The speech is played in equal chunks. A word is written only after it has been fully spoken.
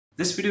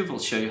This video will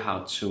show you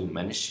how to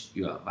manage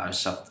your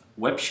WIOSOFT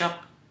webshop.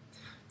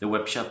 The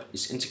webshop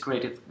is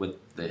integrated with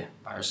the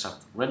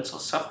WIOSOFT rental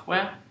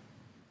software,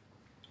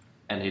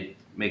 and it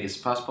makes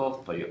it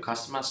possible for your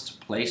customers to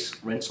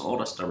place rental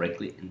orders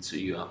directly into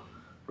your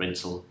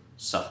rental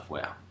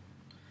software.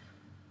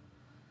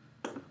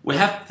 We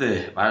have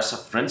the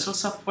WIOSOFT rental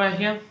software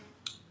here,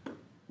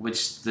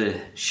 which the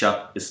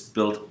shop is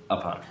built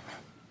upon.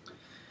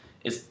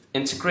 It's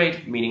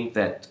integrated, meaning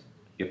that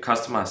your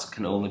customers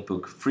can only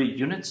book 3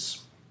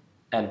 units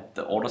and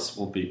the orders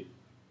will be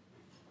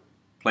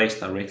placed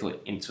directly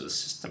into the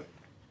system.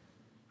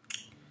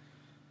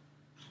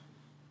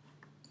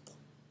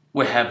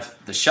 We have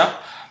the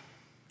shop.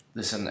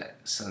 This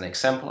is an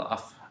example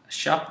of a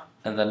shop,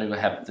 and then we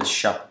have the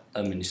shop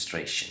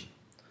administration.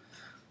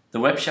 The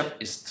web shop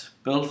is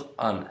built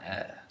on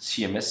a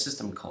CMS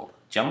system called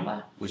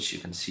Joomla, which you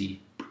can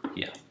see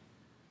here.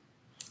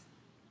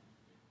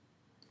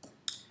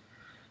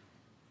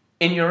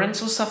 In your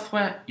rental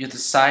software, you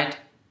decide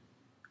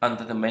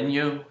under the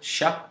menu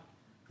shop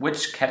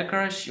which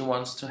categories you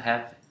want to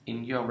have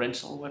in your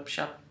rental web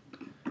shop,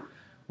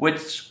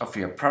 which of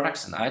your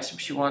products and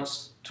items you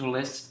want to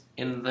list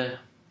in the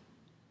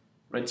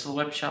rental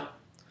web shop,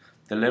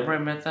 delivery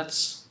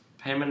methods,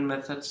 payment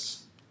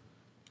methods,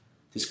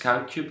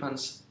 discount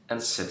coupons,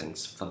 and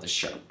settings for the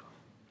shop.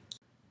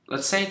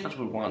 Let's say that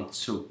we want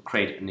to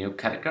create a new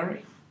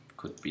category.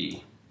 Could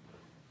be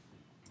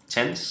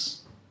tents.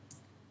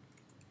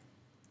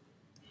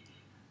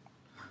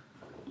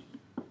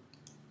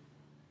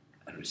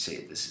 And we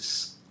say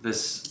this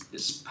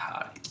is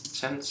party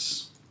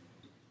tents,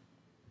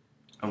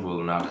 and we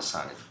will now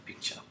assign it a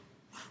picture.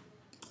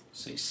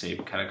 Say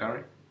save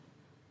category.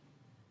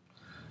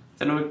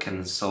 Then we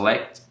can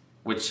select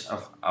which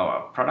of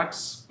our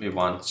products we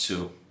want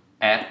to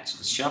add to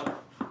the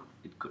shop.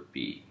 It could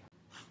be,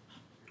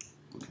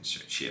 we can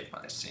search here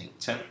by saying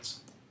tent.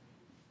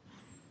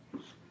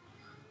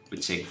 We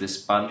take this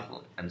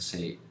bundle and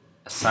say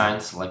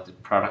assign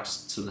selected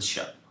products to the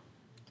shop.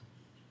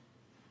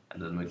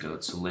 And then we go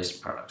to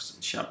list products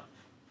and shop.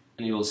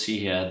 And you will see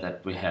here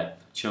that we have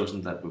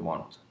chosen that we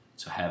want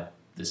to have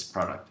this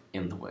product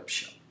in the web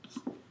shop.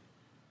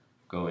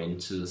 Go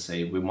into,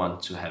 say, we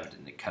want to have it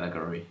in the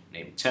category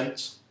named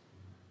tent.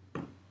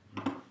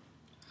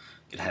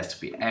 It has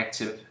to be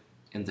active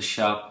in the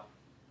shop.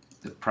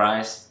 The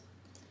price,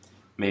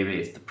 maybe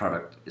if the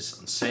product is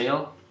on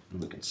sale, and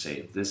we can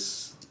say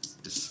this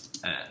is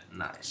a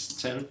nice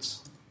tent.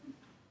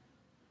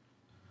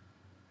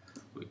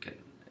 We can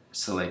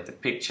select the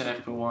picture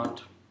if we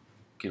want,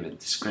 give it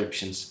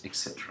descriptions,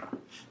 etc.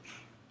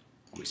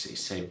 We say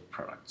save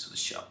product to the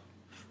shop.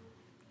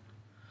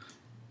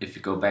 If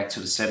we go back to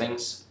the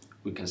settings,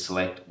 we can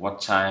select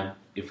what time,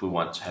 if we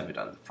want to have it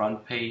on the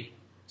front page,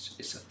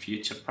 it's a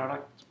future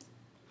product.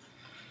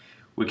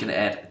 We can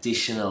add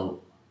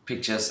additional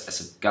pictures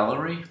as a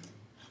gallery.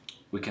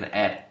 We can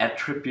add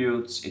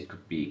attributes, it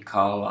could be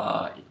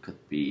color, it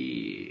could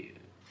be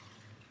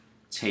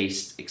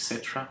taste,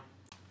 etc.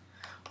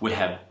 We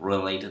have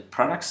related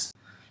products.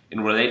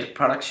 In related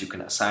products you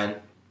can assign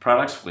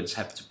products which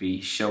have to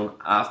be shown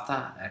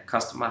after a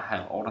customer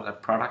have ordered a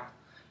product.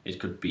 It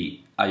could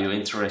be, are you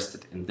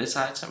interested in this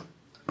item?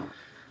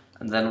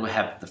 And then we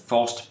have the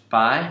forced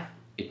buy.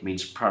 It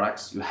means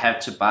products. You have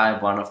to buy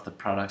one of the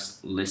products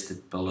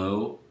listed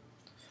below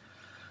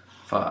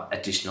for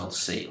additional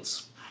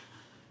sales.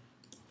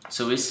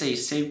 So we say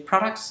save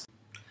products,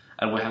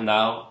 and we have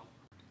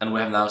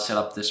now set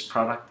up this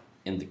product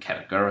in the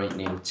category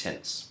named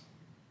tents.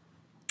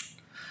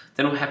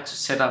 Then we have to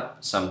set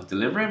up some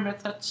delivery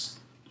methods.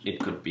 It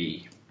could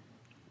be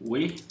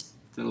we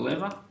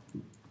deliver.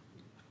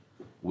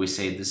 We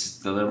say this is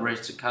delivery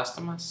to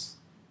customers,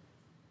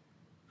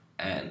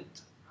 and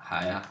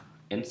hire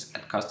ends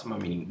at customer,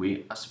 meaning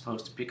we are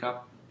supposed to pick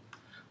up.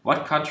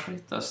 What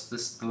country does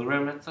this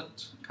delivery method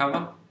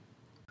cover?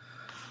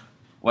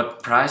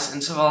 What price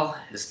interval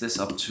is this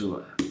up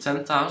to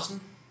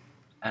 10,000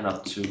 and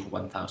up to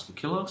 1,000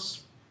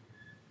 kilos?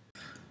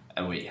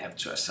 And we have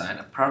to assign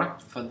a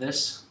product for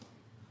this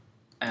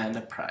and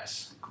a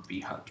price, could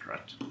be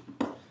 100.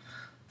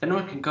 Then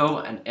we can go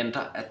and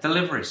enter a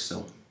delivery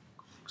zone.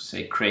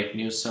 Say create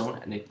new zone,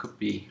 and it could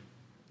be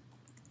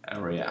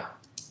area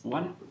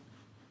 1.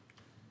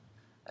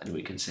 And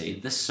we can say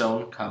this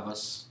zone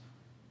covers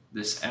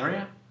this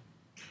area,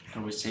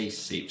 and we say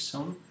save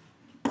zone.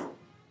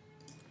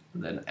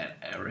 And then add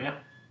area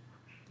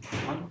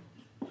 1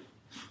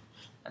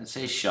 and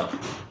say shop.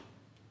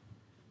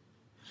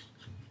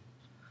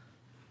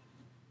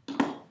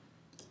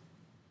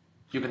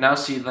 You can now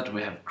see that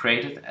we have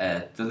created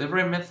a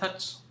delivery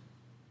method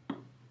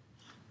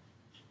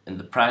in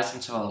the price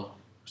interval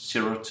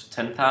 0 to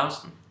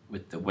 10,000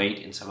 with the weight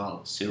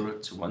interval 0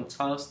 to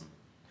 1,000.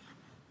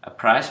 A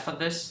price for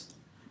this,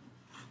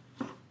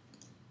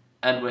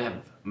 and we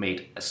have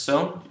made a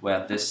zone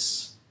where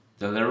this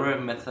delivery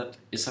method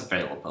is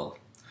available.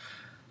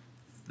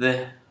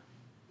 The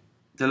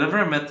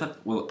delivery method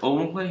will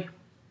only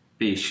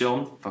be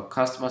shown for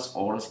customers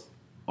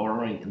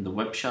ordering in the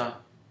web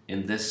shop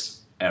in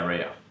this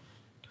area.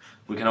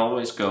 we can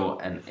always go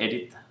and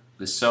edit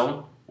the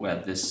zone where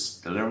this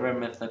delivery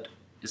method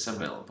is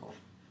available.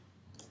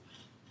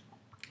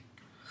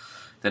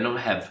 Then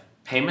we have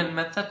payment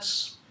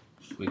methods.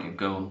 We can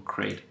go and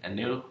create a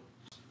new.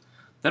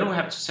 Then we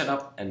have to set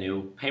up a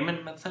new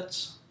payment method.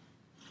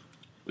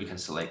 We can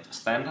select a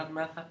standard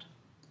method.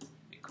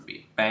 It could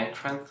be bank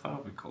transfer.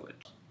 We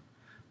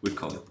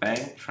call it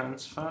bank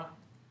transfer.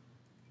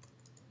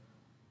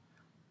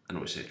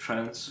 And we say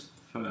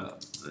transfer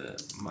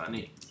the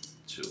money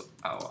to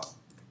our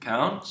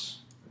account.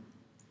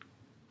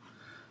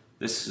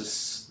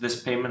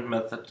 This payment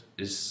method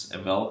is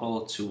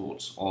available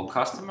towards all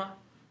customers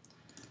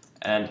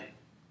and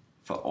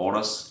for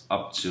orders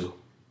up to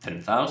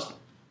 10,000.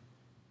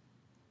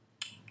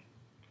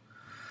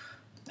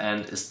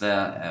 And is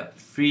there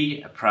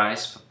a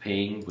price for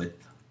paying with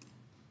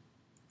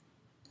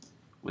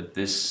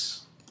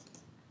this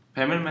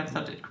payment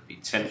method? It could be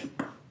 10.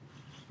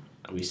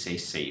 And we say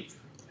save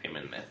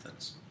payment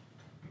methods.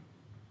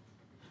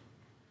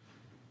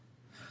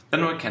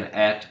 Then we can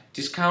add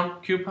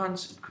discount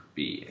coupons. It could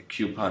be a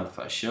coupon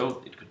for a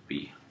show. It could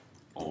be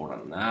order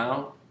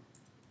now.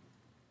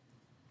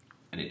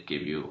 And it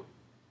give you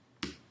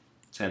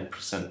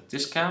 10%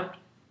 discount.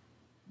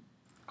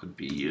 Could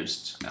be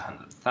used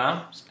 100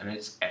 times and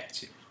it's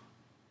active.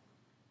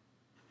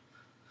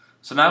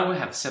 So now we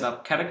have set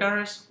up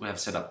categories, we have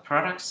set up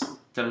products,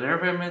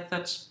 delivery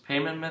methods,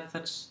 payment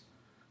methods,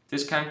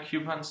 discount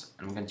coupons,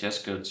 and we can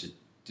just go to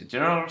the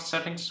general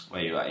settings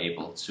where you are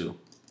able to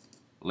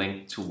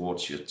link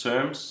towards your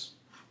terms,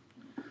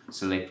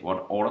 select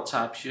what order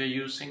types you're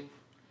using,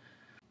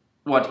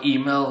 what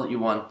email you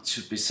want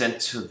to be sent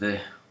to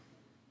the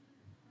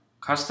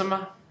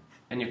customer,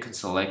 and you can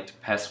select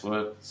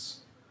passwords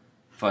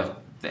for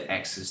the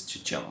access to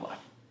Joomla.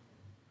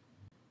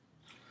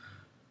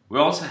 We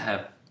also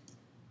have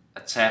a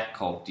tab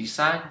called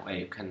Design where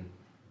you can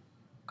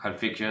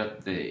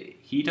configure the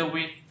header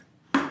width,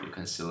 you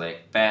can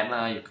select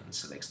banner, you can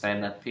select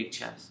standard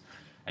pictures,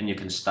 and you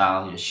can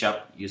style your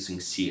shop using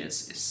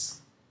CSS.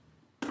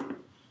 You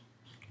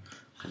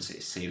can say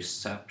save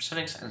sub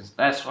settings, and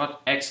that's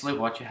actually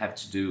what you have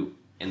to do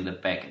in the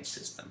backend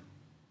system.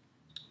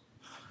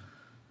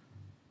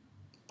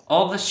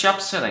 All the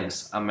shop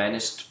settings are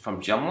managed from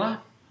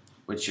Joomla,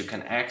 which you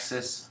can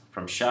access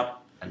from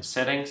shop and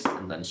settings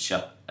and then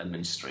shop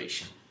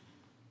administration.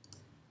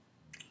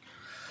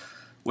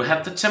 We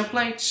have the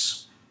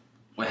templates.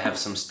 We have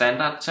some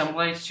standard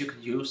templates you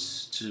can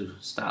use to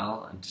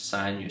style and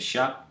design your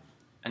shop.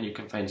 And you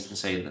can, for instance,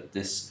 say that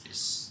this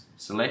is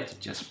selected,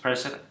 just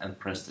press it and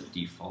press the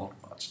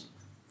default button.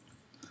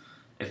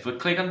 If we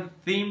click on the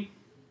theme,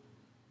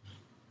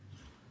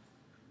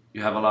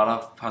 you have a lot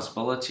of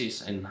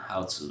possibilities in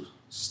how to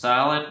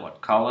style it,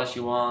 what colors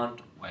you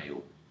want, where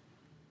you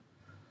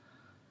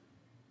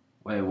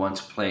want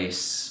to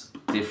place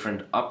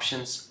different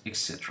options,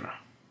 etc.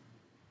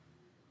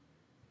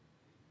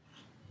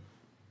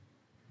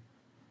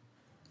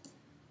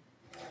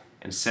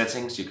 In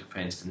settings, you can, for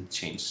instance,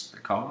 change the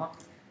color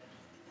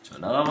to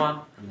another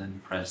one and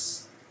then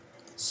press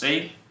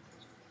save.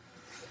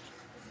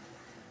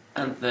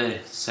 And the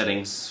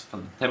settings for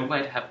the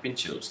template have been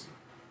chosen.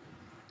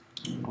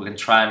 We can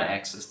try and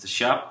access the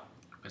shop.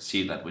 You can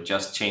see that we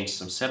just changed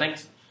some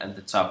settings and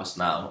the top is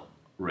now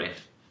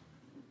red.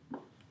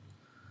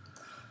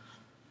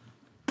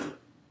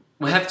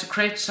 We have to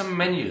create some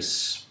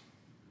menus.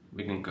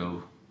 We can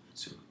go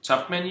to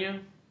top menu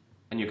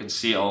and you can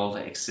see all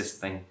the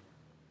existing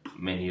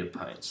menu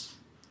points.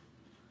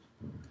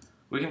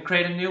 We can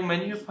create a new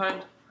menu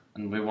point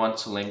and we want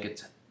to link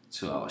it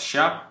to our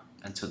shop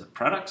and to the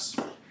products.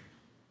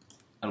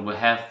 And we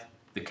have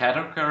the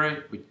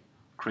category we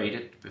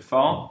created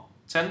before,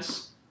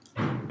 tents.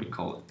 We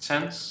call it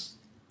tents.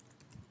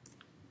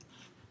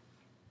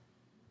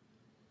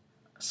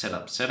 Set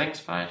up settings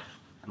file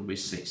and we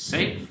say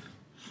save.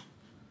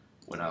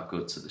 We now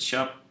go to the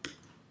shop,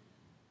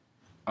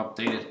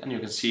 update it, and you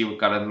can see we've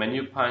got a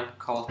menu point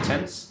called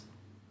tents.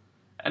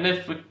 And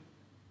if we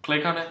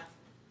click on it,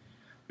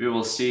 we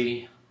will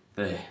see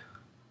the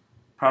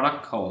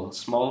product called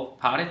small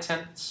party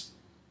tents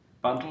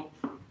bundle.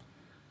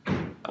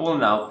 I will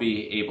now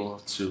be able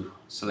to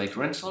select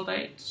rental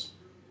dates,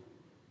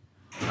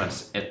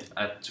 press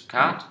add to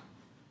cart,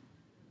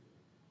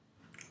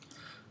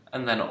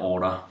 and then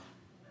order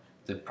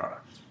the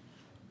product.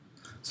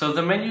 So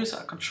the menus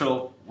are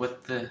controlled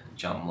with the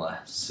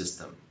Joomla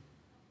system.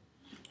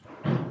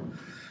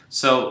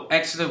 So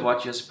actually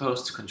what you're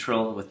supposed to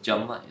control with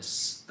Joomla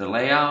is the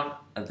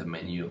layout and the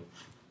menu.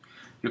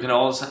 You can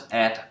also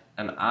add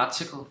an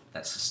article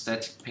that's a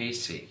static page,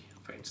 say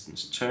for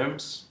instance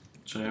terms,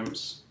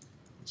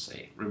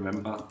 say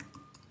remember our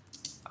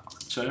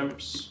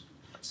terms,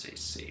 let's say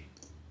save.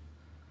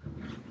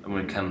 And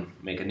we can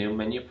make a new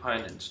menu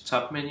point into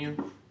top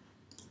menu,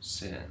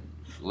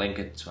 link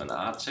it to an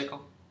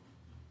article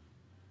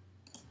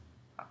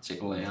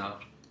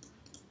layout.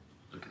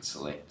 We can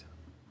select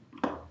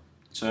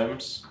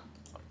terms,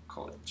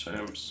 call it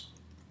terms,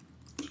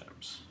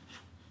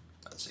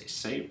 let's say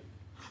save.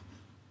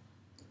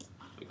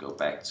 We go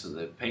back to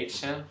the page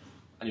here,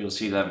 and you'll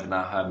see that we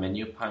now have a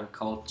menu point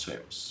called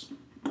Terms.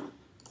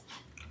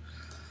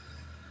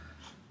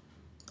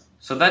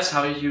 So that's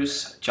how you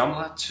use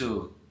Joomla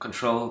to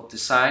control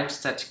design,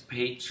 static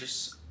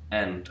pages,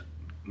 and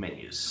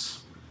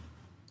menus.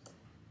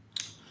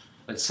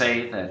 Let's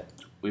say that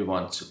we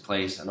want to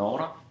place an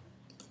order.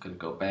 You can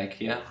go back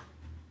here,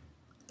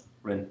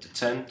 rent the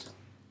tent,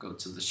 go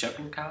to the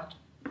shopping cart,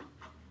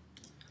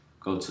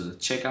 go to the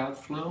checkout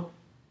flow.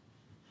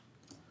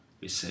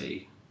 We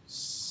say,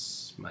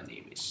 my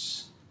name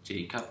is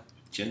Jacob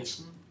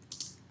Jensen.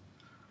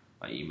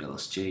 My email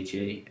is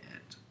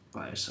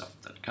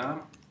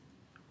jj@wiosoft.com.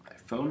 My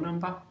phone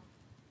number.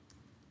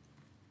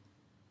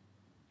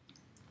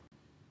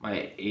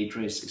 My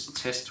address is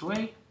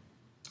Testway.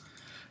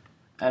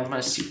 And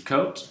my zip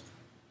code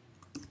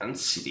and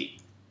city.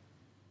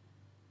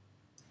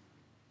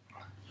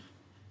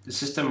 The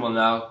system will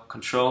now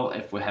control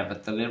if we have a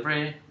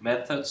delivery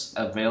methods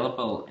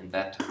available in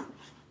that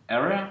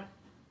area.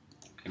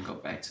 You can go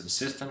back to the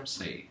system,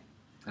 say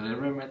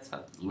delivery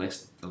method,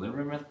 list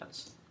delivery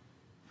methods,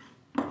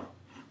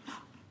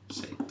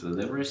 say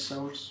delivery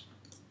zones.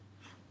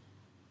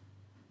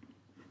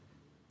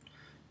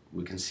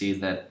 We can see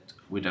that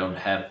we don't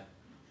have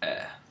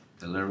a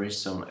delivery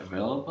zone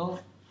available,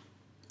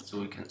 so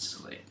we can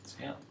select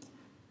here,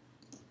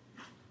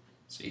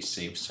 say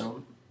save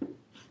zone.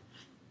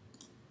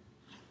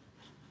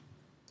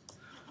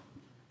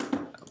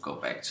 I'll go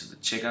back to the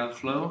checkout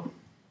flow,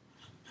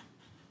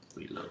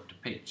 reload the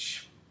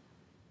page.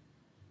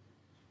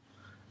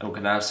 And we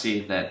can now see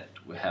that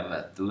we have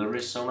a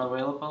delivery zone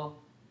available,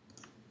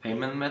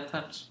 payment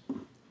method.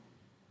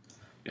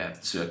 You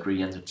have to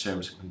agree on the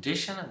terms and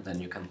conditions, and then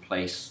you can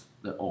place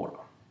the order.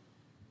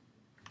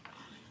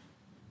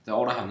 The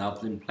order has now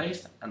been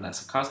placed, and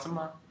as a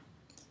customer,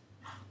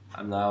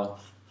 I'm now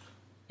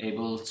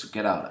able to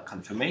get out a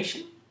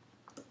confirmation.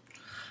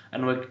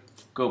 And we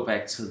go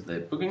back to the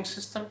booking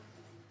system.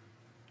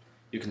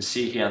 You can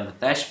see here on the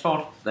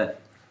dashboard that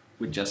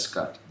we just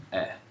got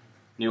a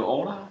new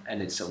order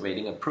and it's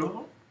awaiting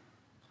approval.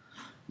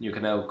 You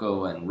can now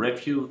go and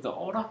review the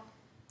order.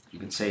 You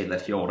can say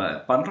that you order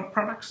a bundle of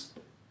products,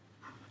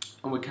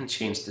 and we can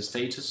change the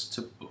status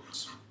to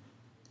booked.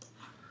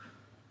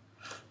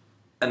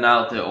 And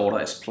now the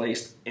order is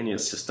placed in your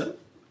system.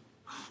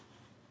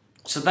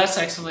 So that's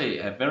actually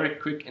a very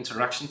quick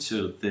introduction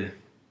to the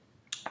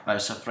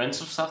WIOSOFT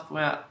rental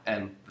software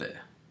and the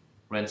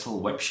rental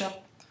web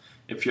shop.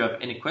 If you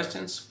have any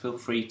questions, feel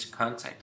free to contact